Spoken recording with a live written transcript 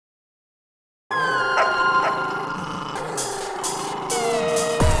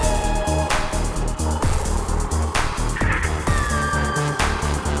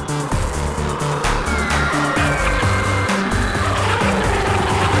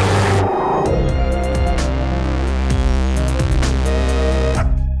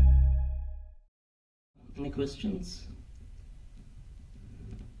questions?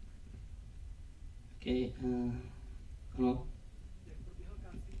 Okay, hello.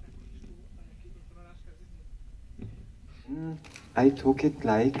 I took it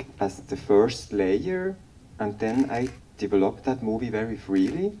like as the first layer, and then I developed that movie very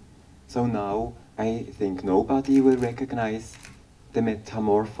freely. So now I think nobody will recognize the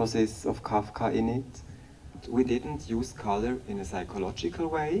metamorphosis of Kafka in it. We didn't use color in a psychological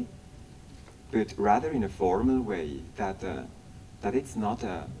way, but rather in a formal way, that it's not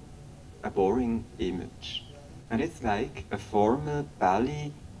a boring image. And it's like a formal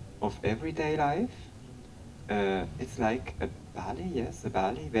ballet of everyday life. It's like a ballet, yes, a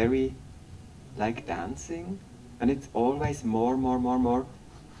ballet, very like dancing, and it's always more.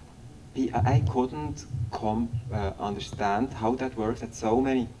 I couldn't understand how that works, that so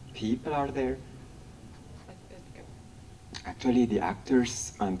many people are there. Actually, the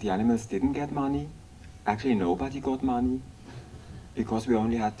actors and the animals didn't get money. Actually, nobody got money, because we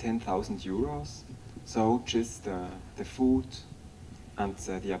only had 10,000 euros. So just the food and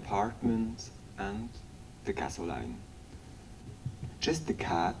the apartment and the gasoline. Just the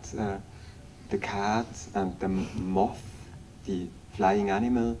cat and the moth, the flying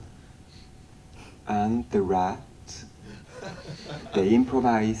animal, and the rat. They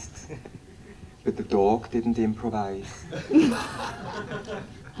improvised, but the dog didn't improvise.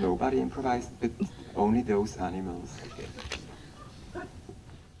 Nobody improvised, but only those animals.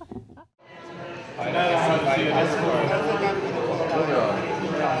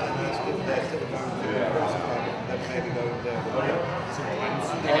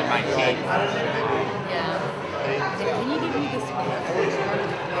 Can you give me this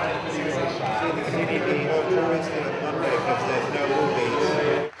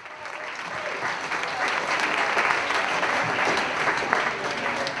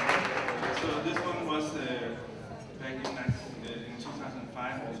So this one was back in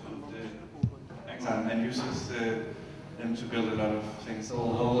 2005 also the Exxon and uses them to build a lot of things. So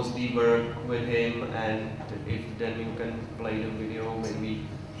how was the work with him, and if then you can play the video maybe?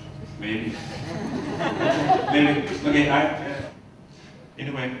 Maybe. Maybe. Okay,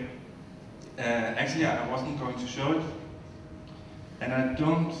 anyway, actually I wasn't going to show it, and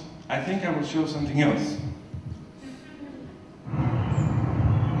I think I will show something else.